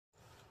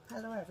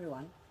Hello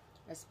everyone,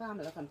 it's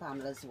Pamela from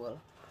Pamela's World,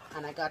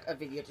 and I got a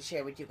video to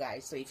share with you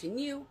guys. So if you're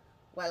new,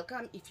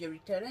 welcome. If you're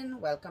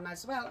returning, welcome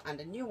as well. And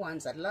the new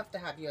ones, I'd love to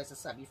have you as a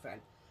subby friend.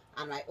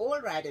 And my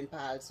old riding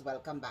pals,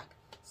 welcome back.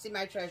 See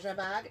my treasure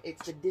bag?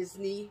 It's the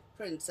Disney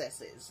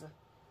princesses.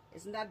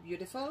 Isn't that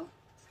beautiful?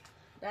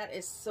 That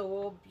is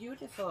so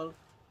beautiful.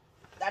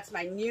 That's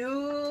my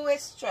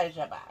newest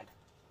treasure bag.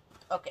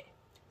 Okay,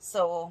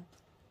 so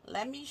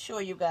let me show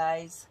you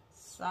guys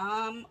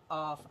some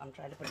of, I'm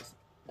trying to put this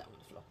down on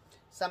the floor,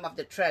 some of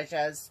the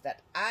treasures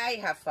that I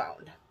have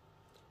found.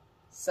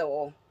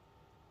 So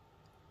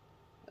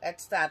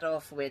let's start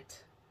off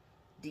with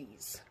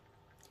these.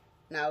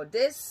 Now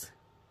this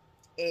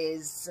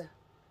is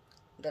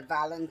the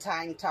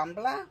Valentine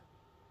tumbler,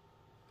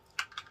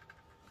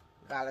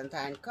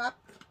 Valentine cup.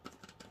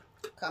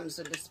 Comes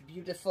with this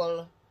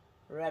beautiful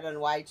red and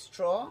white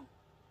straw.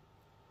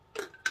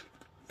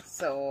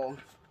 So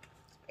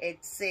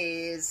it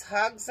says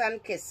hugs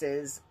and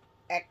kisses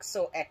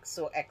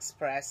XOXO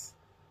Express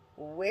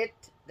with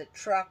the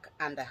truck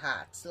and the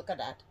hearts. Look at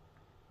that.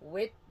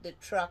 With the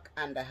truck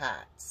and the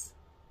hearts.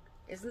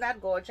 Isn't that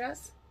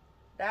gorgeous?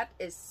 That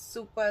is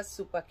super,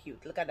 super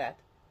cute. Look at that.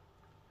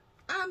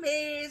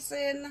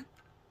 Amazing.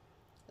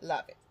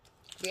 Love it.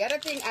 The other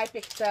thing I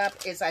picked up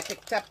is I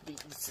picked up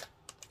these.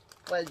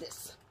 Well,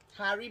 this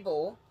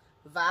Haribo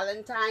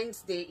Valentine's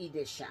Day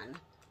edition.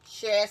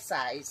 Share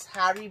size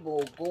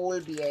Haribo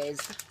gold beers,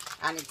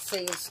 and it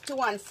says to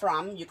and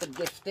from. You could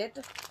gift it,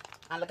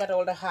 and look at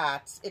all the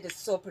hearts. It is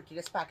so pretty.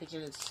 This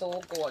packaging is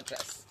so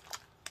gorgeous.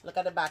 Look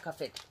at the back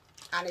of it,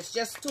 and it's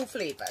just two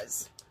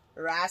flavors,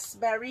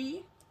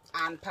 raspberry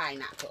and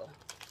pineapple.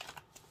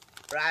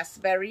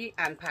 Raspberry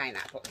and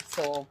pineapple.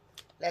 So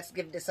let's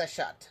give this a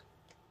shot.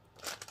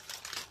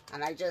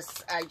 And I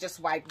just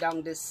wiped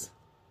down this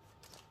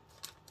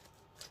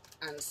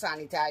and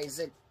sanitize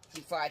it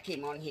before I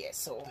came on here.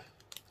 So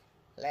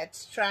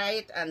let's try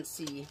it and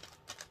see.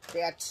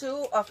 There are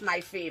two of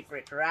my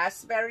favorite,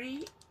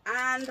 raspberry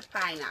and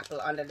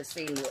pineapple, under the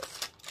same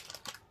roof.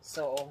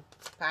 So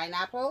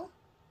pineapple.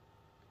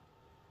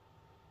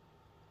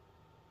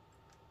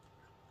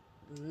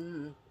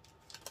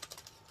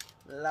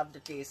 Love the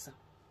taste.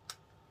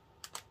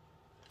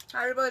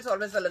 Haribo is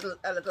always a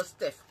little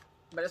stiff,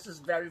 but this is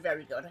very,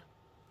 very good.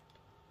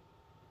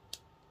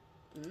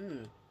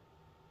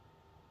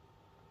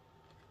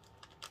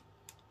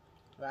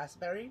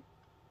 Raspberry.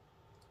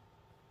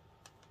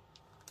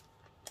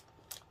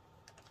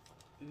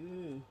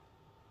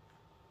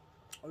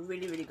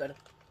 Really, really good.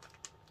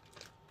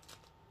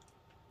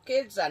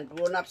 Kids and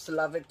grown-ups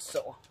love it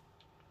so.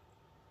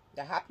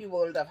 The Happy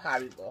World of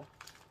Haribo.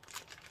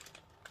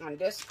 And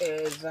this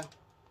is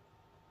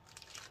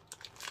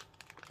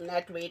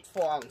net weight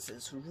 4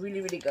 ounces.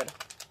 Really, really good.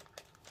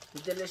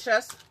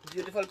 Delicious,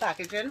 beautiful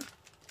packaging.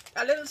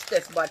 A little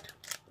stiff, but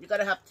you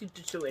gotta have to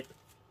chew it,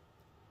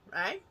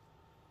 right?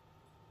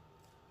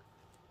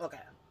 Okay.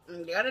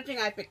 And the other thing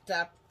I picked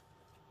up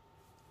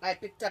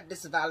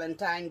this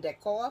Valentine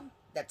decor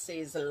that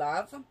says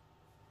love.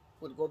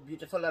 Would go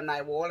beautiful on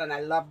my wall, and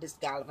I love this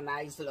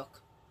galvanized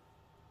look.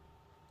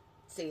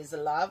 It says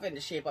love in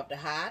the shape of the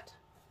heart.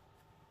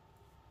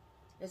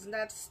 Isn't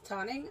that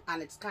stunning?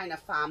 And it's kind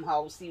of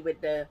farmhousey with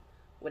the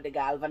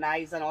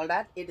galvanized and all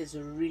that. It is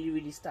really,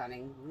 really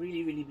stunning.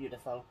 Really, really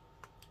beautiful.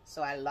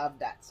 So I love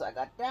that. So I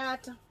got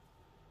that.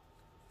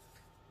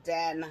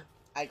 Then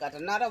I got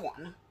another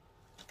one.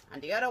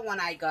 And the other one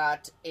I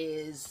got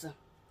is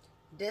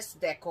this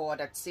decor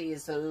that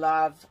says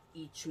love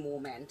each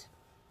moment.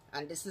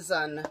 And this is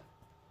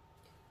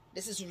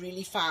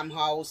really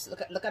farmhouse.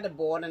 Look at the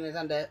board, and it's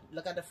on the,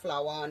 look at the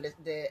flower and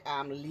the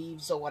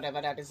leaves or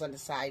whatever that is on the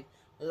side.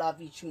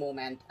 Love each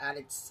moment, and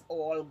it's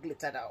all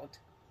glittered out.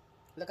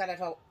 Look at it,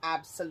 how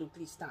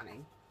absolutely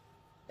stunning.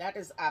 That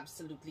is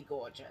absolutely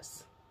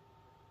gorgeous.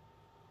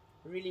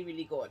 Really,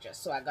 really gorgeous.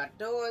 So I got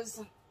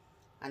those,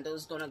 and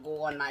those gonna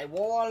go on my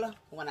wall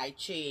when I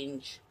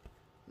change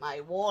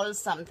my wall.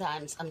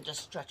 Sometimes I'm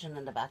just stretching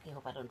in the back. I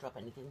hope I don't drop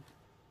anything.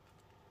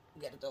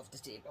 Get it off the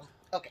table.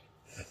 Okay,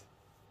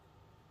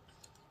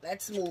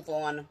 let's move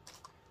on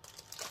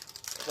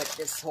with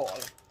this haul.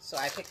 So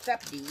I picked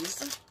up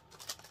these,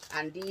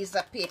 and these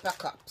are paper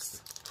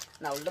cups.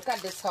 Now look at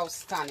this, how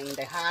stunning.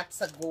 The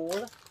hearts are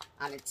gold,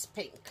 and it's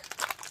pink.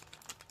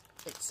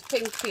 It's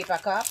pink paper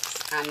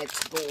cups, and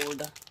it's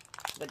gold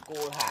with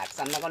gold hearts.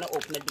 I'm not going to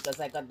open it because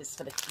I got this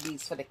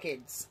these for the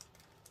kids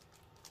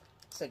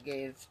to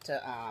give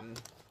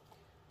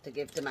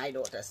to my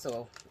daughter.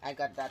 So I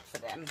got that for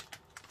them,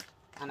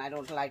 and I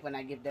don't like when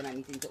I give them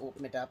anything to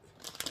open it up.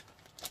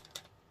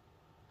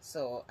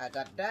 So I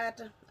got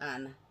that.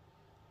 And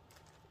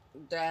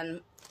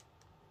then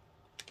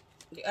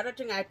the other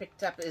thing I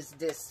picked up is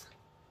this.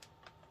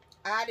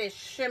 Add a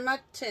shimmer,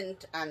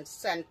 tint, and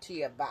scent to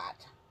your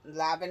bath.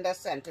 Lavender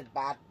scented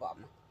bath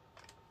bomb.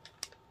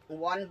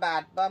 1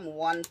 bath bomb,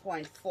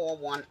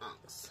 1.41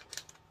 ounce.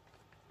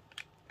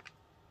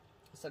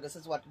 So this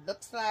is what it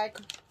looks like.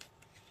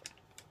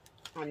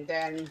 And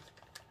then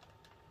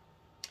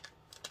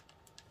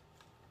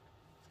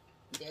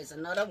there's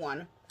another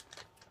one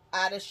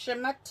add a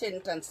shimmer,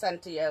 tint, and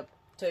scent to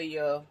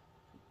your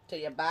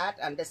bath.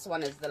 And this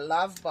one is the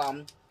Love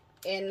Bomb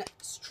in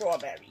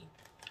Strawberry.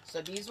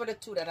 So these were the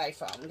two that I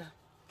found.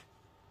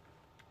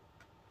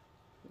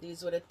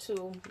 These were the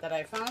two that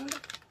I found.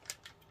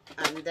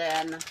 And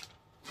then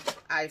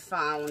I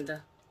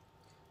found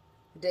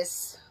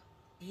this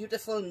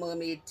beautiful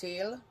mermaid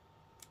tail.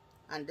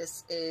 And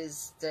this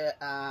is the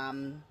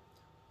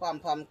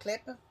pom-pom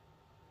clip.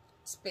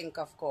 It's pink,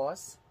 of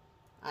course.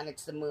 And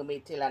it's the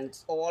mermaid tail, and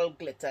it's all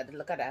glittered.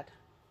 Look at that.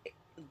 It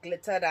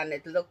glittered, and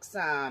it looks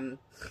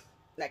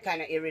like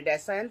kind of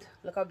iridescent.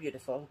 Look how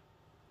beautiful.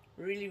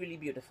 Really, really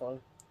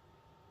beautiful.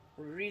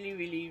 Really,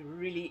 really,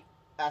 really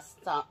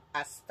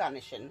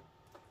astonishing.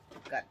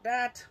 Got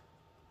that.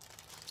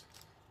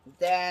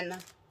 Then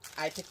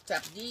I picked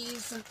up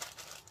these,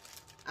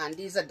 and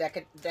these are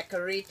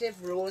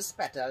decorative rose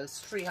petals,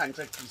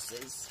 300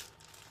 pieces.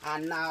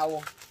 And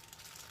now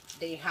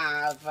they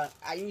have,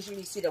 I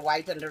usually see the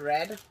white and the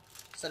red,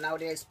 so now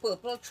there's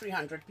purple,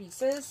 300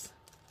 pieces.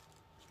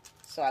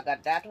 So I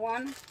got that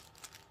one.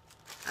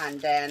 And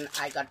then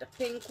I got the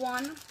pink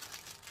one,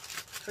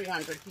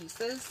 300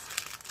 pieces.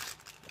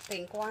 The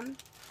pink one.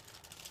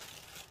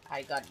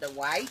 I got the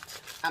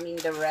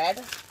the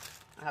red.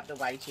 I have the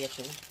white here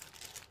too.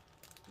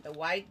 The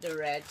white, the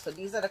red. So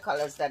these are the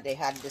colors that they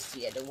had this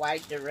year. The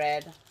white, the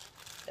red,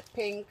 the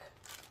pink,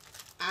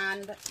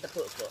 and the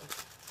purple.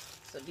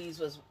 So these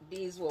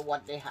were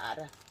what they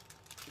had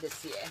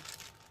this year.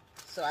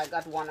 So I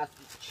got one of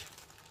each.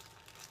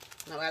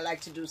 Now I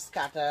like to do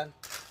scatter.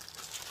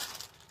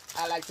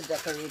 I like to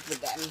decorate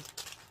with them.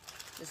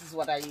 This is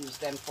what I use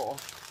them for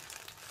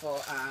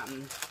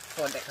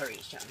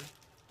decoration.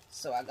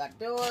 So I got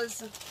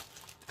those,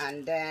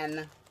 and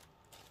then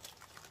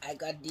I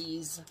got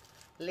these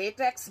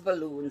latex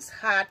balloons,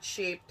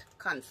 heart-shaped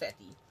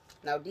confetti.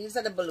 Now these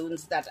are the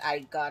balloons that I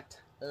got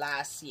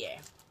last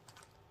year,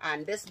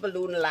 and this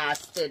balloon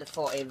lasted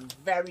for a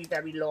very,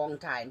 very long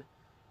time,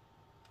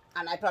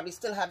 and I probably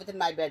still have it in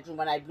my bedroom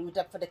when I blew it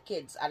up for the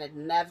kids, and it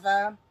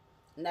never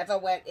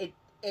went.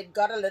 It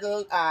got a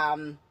little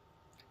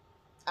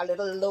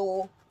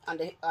low on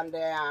the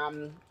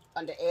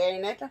air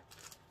in it,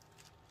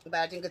 but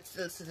I think it's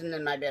still sitting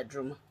in my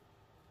bedroom,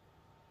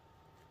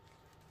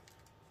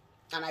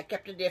 and I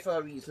kept it there for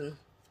a reason.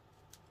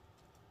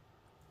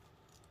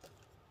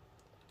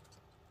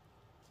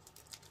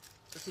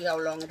 To see how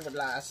long it would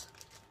last.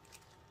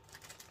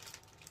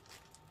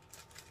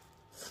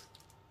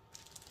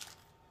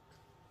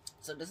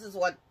 So this is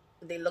what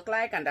they look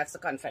like, and that's the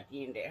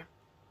confetti in there.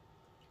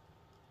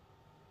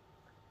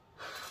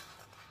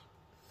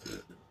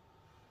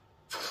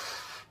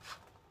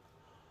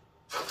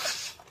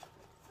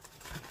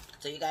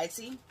 So you guys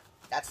see,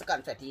 that's the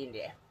confetti in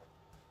there.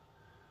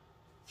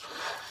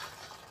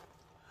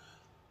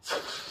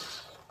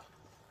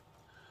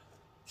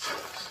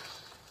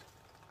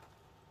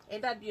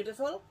 Ain't that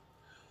beautiful?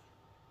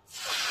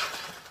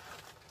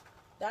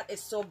 That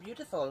is so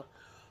beautiful.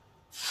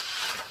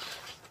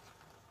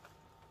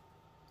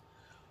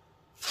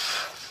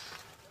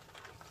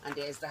 And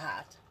there's the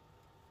heart.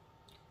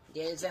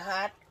 There's the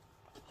heart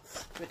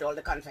with all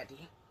the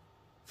confetti.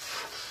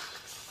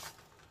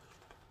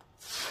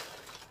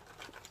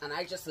 And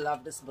I just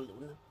love this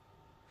balloon.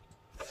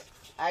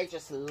 I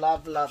just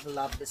love, love,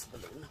 love this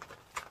balloon.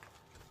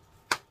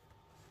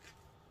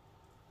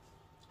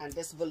 And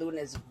this balloon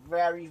is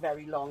very,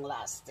 very long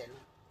lasting.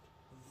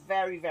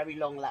 Very, very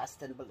long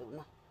lasting balloon.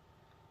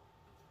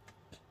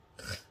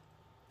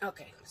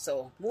 Okay,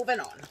 so moving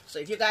on. So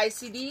if you guys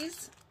see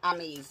these,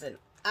 amazing,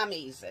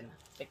 amazing.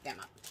 Pick them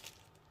up.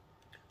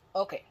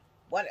 Okay,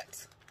 what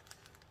else?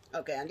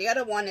 Okay, and the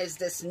other one is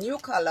this new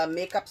color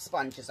makeup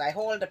sponges. I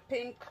hold the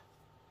pink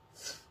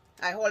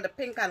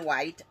and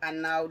white,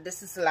 and now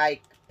this is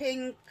like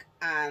pink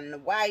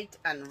and white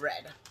and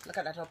red. Look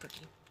at that, how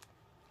pretty.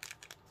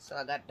 So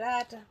I got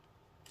that,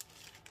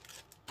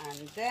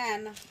 and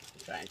then I'm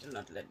trying to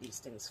not let these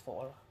things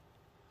fall.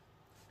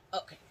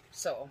 Okay,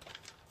 so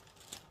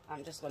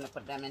I'm just going to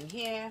put them in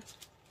here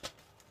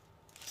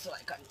so I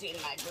contain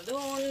my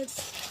balloons,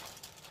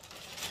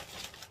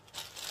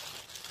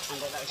 and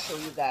then I'll show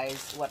you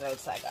guys what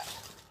else I got.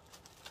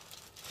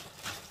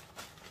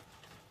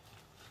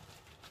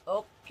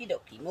 Okie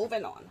dokie,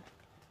 moving on.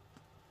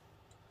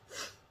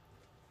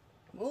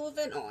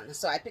 Moving on.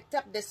 So I picked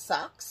up this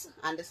socks,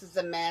 and this is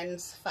the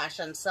men's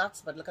fashion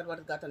socks, but look at what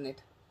it got on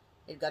it.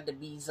 It got the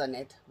bees on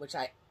it, which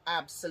I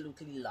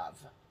absolutely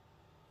love.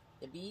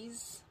 The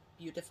bees,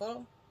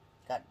 beautiful.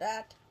 Got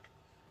that.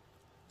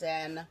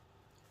 Then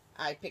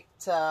I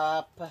picked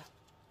up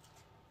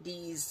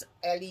these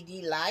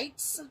LED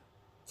lights,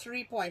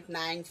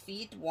 3.9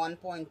 feet,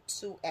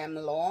 1.2 m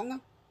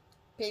long,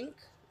 pink,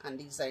 and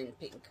these are in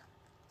pink.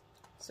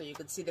 So you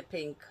could see the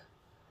pink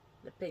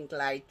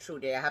light through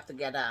there. I have to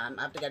get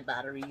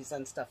batteries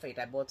and stuff for it.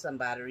 I bought some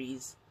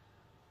batteries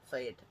for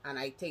it, and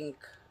I think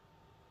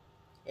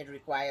it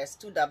requires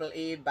 2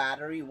 AA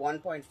battery,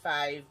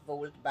 1.5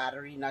 volt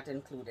battery not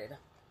included.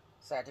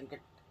 So I think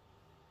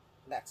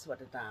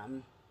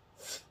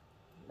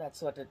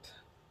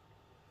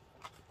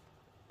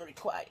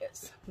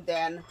requires.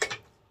 Then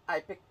I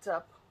picked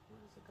up,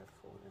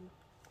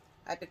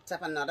 I picked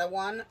up another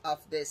one of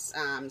this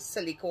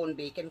silicone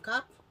baking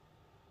cup,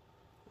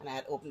 and I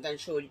had opened and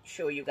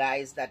show you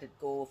guys that it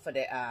go for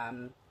the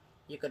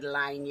you could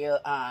line your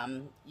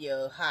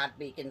hard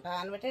baking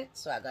pan with it.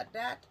 So I got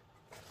that.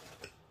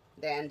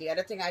 Then the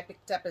other thing I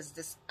picked up is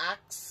this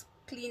Axe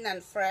Clean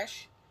and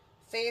Fresh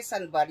Face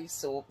and Body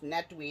Soap,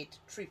 net weight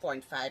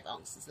 3.5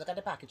 ounces. Look at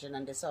the packaging,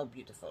 and this is how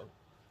beautiful.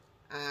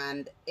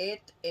 And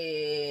it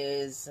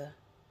is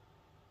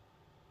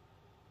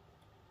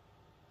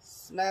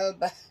smell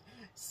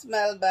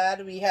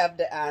bad. We have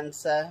the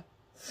answer.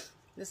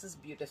 This is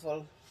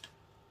beautiful.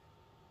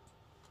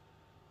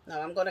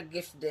 Now I'm gonna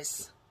gift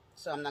this,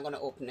 so I'm not gonna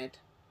open it.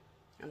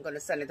 I'm gonna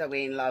send it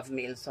away in love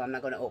mail, so I'm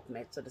not gonna open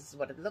it. So this is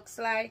what it looks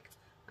like,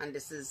 and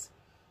this is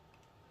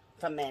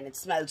for men. It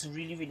smells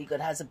really, really good.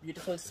 It has a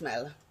beautiful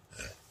smell.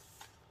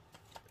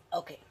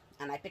 Okay,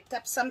 and I picked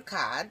up some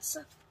cards,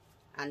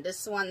 and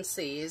this one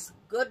says,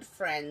 good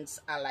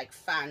friends are like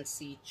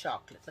fancy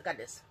chocolate. Look at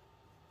this.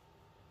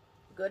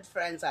 Good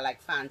friends are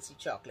like fancy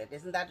chocolate.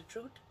 Isn't that the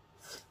truth?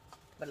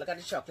 But look at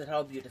the chocolate,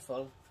 how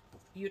beautiful.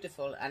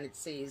 Beautiful. And it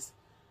says,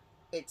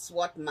 it's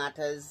what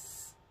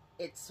matters.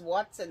 It's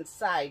what's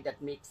inside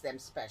that makes them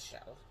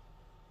special.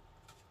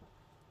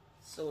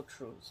 So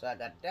true. So I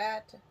got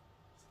that.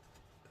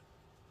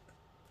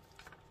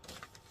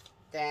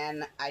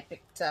 Then I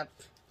picked up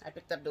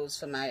those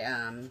for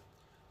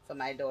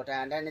my daughter,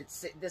 and then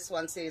this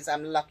one says,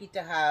 I'm lucky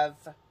to have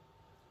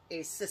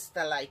a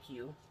sister like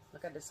you.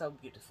 Look at this, how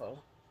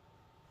beautiful.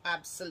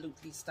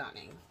 Absolutely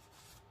stunning.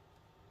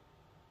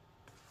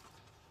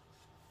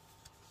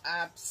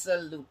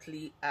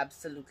 Absolutely,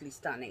 absolutely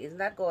stunning. Isn't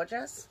that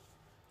gorgeous?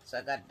 So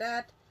I got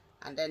that.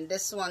 And then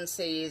this one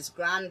says,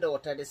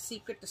 granddaughter, the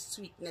secret to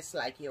sweetness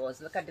like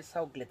yours. Look at this,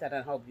 how glittered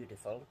and how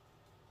beautiful.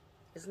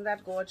 Isn't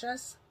that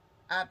gorgeous?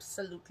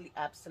 Absolutely,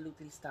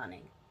 absolutely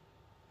stunning.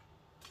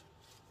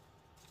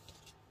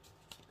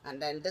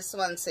 And then this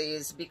one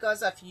says,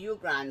 because of you,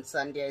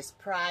 grandson, there is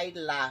pride,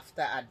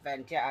 laughter,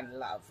 adventure, and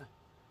love.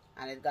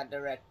 And it got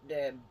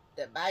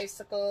the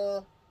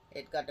bicycle,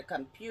 it got the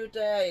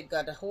computer, it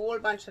got a whole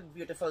bunch of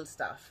beautiful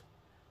stuff.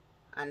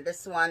 And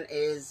this one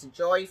is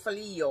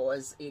joyfully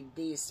yours, a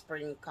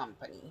Dayspring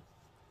company.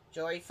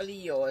 Joyfully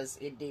yours,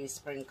 a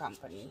Dayspring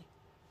company.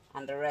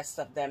 And the rest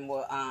of them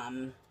were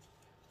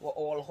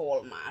all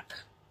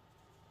Hallmark.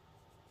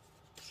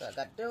 So I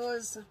got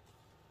those.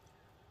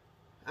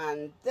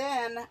 And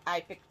then I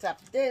picked up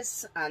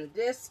this, and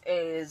this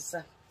is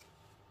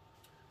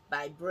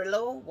by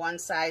Brillo, one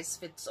size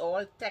fits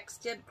all,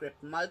 textured grip,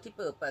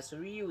 multi-purpose,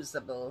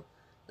 reusable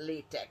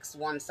latex,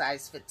 one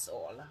size fits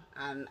all.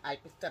 And I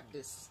picked up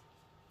this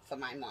for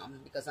my mom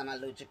because I'm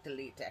allergic to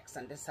latex,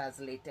 and this has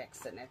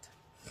latex in it.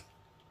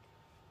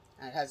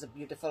 And it has a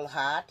beautiful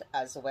heart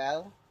as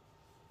well,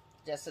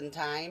 just in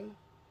time.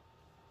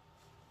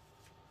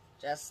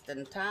 Just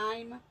in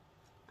time.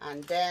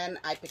 And then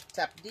I picked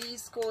up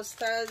these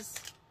coasters,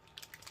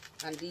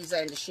 and these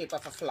are in the shape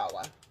of a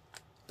flower.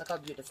 Look how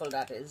beautiful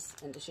that is,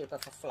 in the shape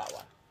of a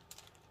flower.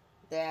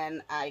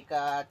 Then I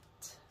got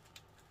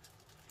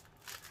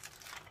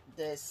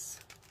this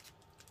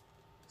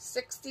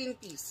 16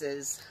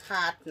 pieces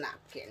heart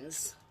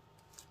napkins,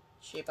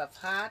 shape of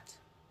heart.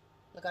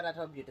 Look at that,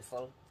 how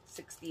beautiful.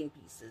 16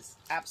 pieces,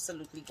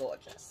 absolutely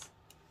gorgeous.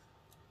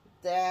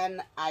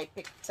 Then I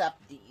picked up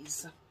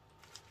these,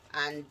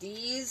 and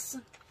these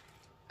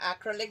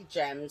acrylic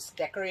gems,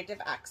 decorative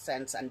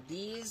accents, and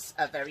these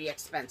are very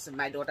expensive.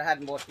 My daughter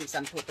had bought me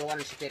some photo one,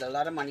 and she paid a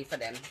lot of money for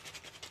them.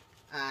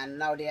 And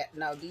now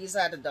these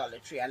are the Dollar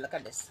Tree, and look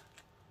at this.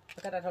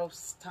 Look at that, how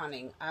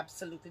stunning,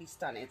 absolutely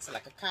stunning. It's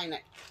like a kind of,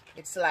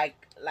 it's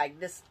like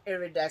this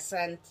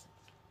iridescent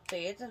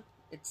shade.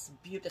 It's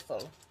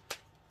beautiful,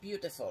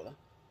 beautiful.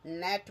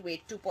 Net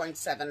weight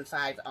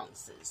 2.75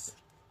 ounces.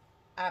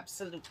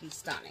 Absolutely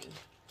stunning.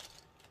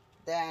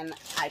 Then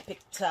I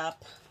picked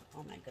up,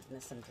 oh my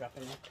goodness, I'm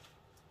dropping it.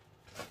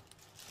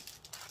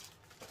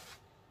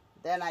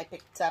 Then I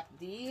picked up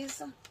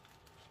these.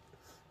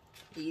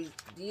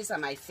 These are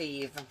my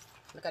fave.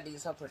 Look at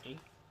these, how pretty.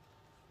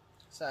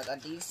 So I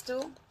got these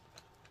two.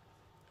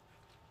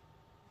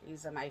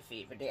 These are my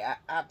favorite. They are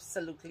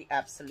absolutely,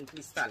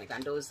 absolutely stunning.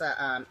 And those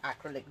are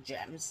acrylic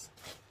gems.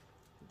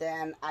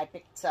 Then I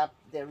picked up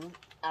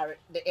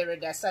the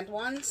iridescent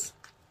ones.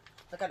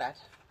 Look at that.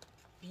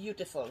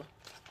 Beautiful.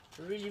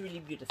 Really, really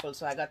beautiful.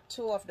 So I got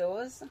two of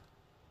those.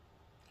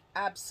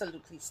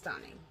 Absolutely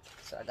stunning.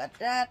 So I got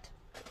that.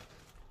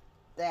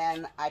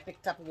 Then I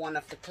picked up one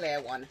of the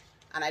clear one.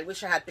 And I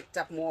wish I had picked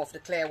up more of the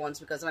clear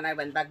ones, because when I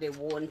went back, there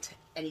weren't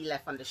any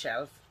left on the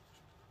shelf.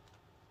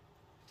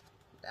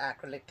 The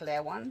acrylic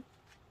clear one.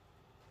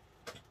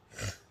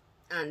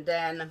 And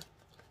then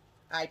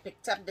I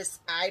picked up this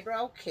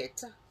eyebrow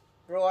kit.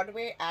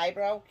 Broadway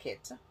eyebrow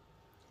kit.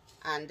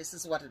 And this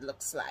is what it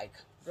looks like.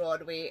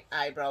 Broadway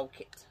eyebrow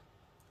kit.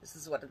 This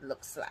is what it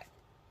looks like.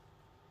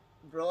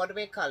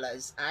 Broadway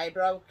colors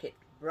eyebrow kit.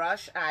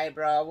 Brush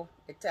eyebrow.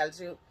 It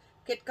tells you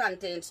Kit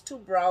contains 2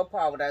 brow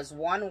powders,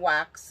 1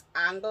 wax,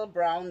 angle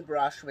brown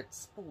brush with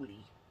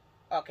spoolie.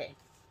 Okay,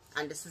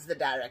 and this is the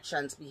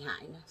directions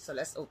behind. So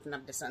let's open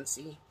up this and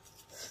see.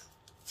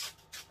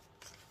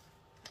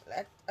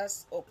 Let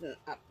us open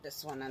up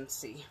this one and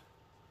see.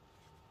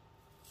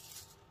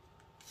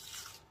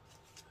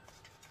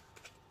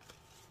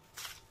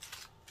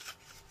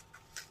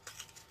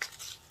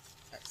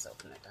 Let's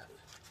open it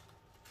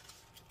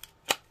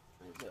up.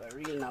 I'll do a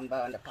real number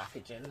on the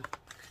packaging.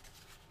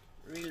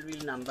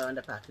 Real number on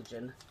the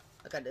packaging.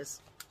 Look at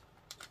this.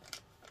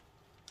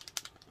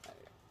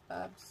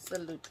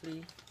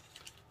 Absolutely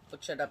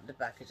butchered up the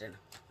packaging.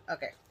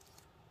 Okay.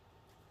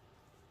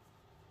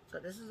 So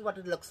this is what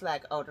it looks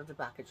like out of the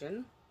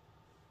packaging.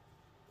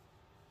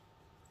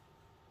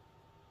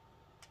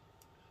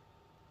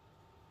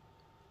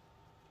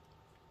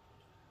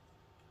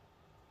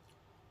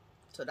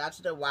 So that's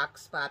the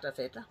wax part of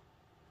it.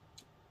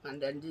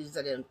 And then these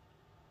are the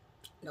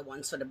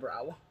ones for the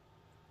brow.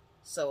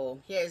 So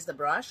here is the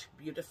brush.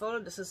 Beautiful.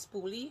 This is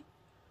spoolie.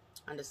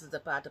 And this is the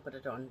part to put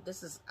it on.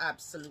 This is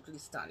absolutely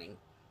stunning.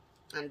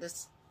 And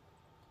this,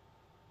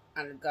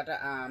 and it got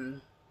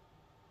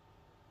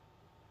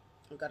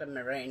a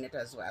mirror in it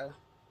as well.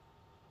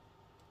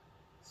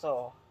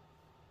 So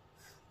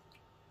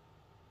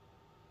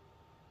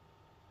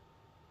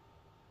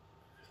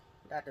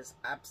that is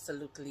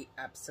absolutely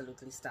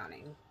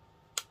stunning.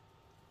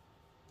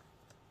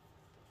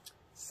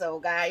 So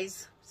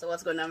guys, so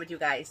what's going on with you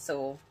guys?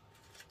 So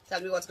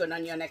tell me what's going on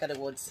in your neck of the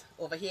woods.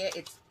 Over here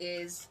it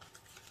is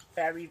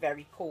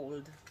very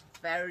cold.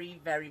 Very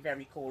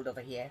cold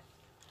over here.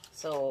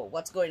 So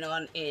what's going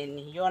on in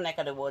your neck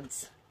of the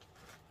woods?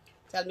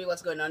 Tell me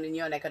what's going on in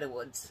your neck of the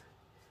woods.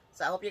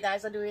 So I hope you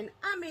guys are doing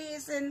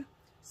amazing.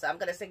 So I'm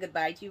gonna say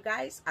goodbye to you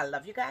guys. I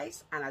love you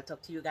guys, and I'll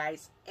talk to you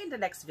guys in the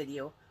next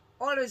video.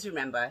 Always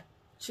remember,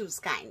 choose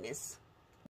kindness.